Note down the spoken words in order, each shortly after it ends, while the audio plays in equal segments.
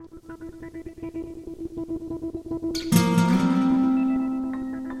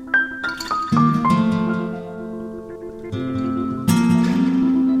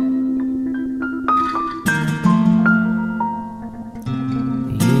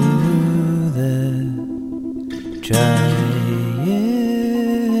trying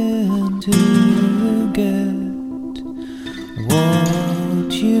to get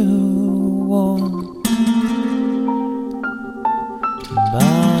what you want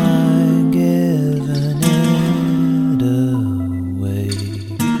by giving it away.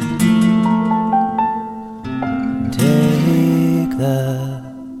 Take that.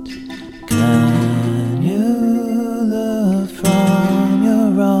 Can you look from your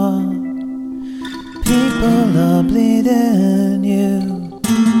wrong? People are bleeding you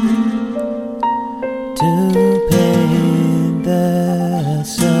to paint their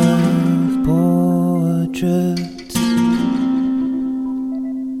self-portraits.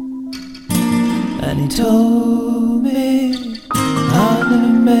 And he told me I'd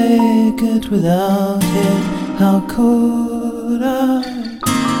never make it without him. How could I?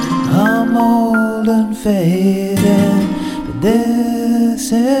 I'm old and fading, but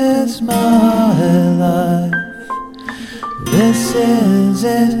this is my life. This is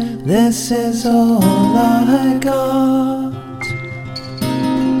it, this is all I got.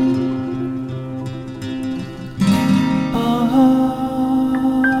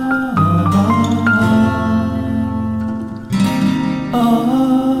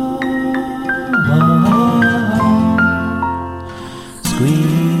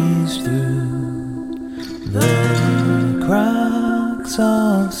 Squeeze through the cracks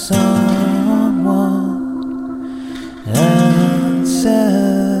of someone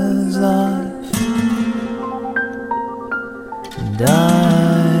else's life,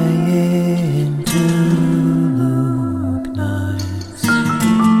 dying to look nice.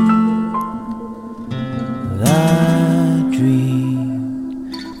 That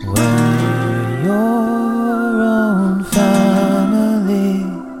dream where your own family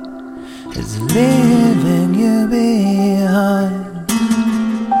is leaving you behind,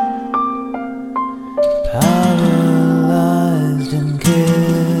 paralyzed and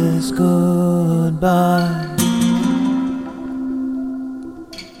kiss goodbye.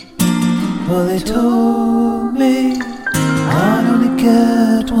 Well, they told me I'd only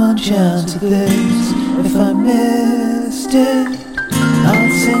get one chance at this. If I missed it,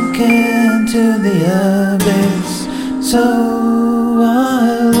 I'd sink into the abyss. So I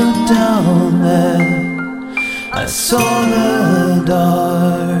looked down there, I saw the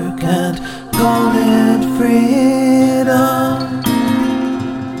dark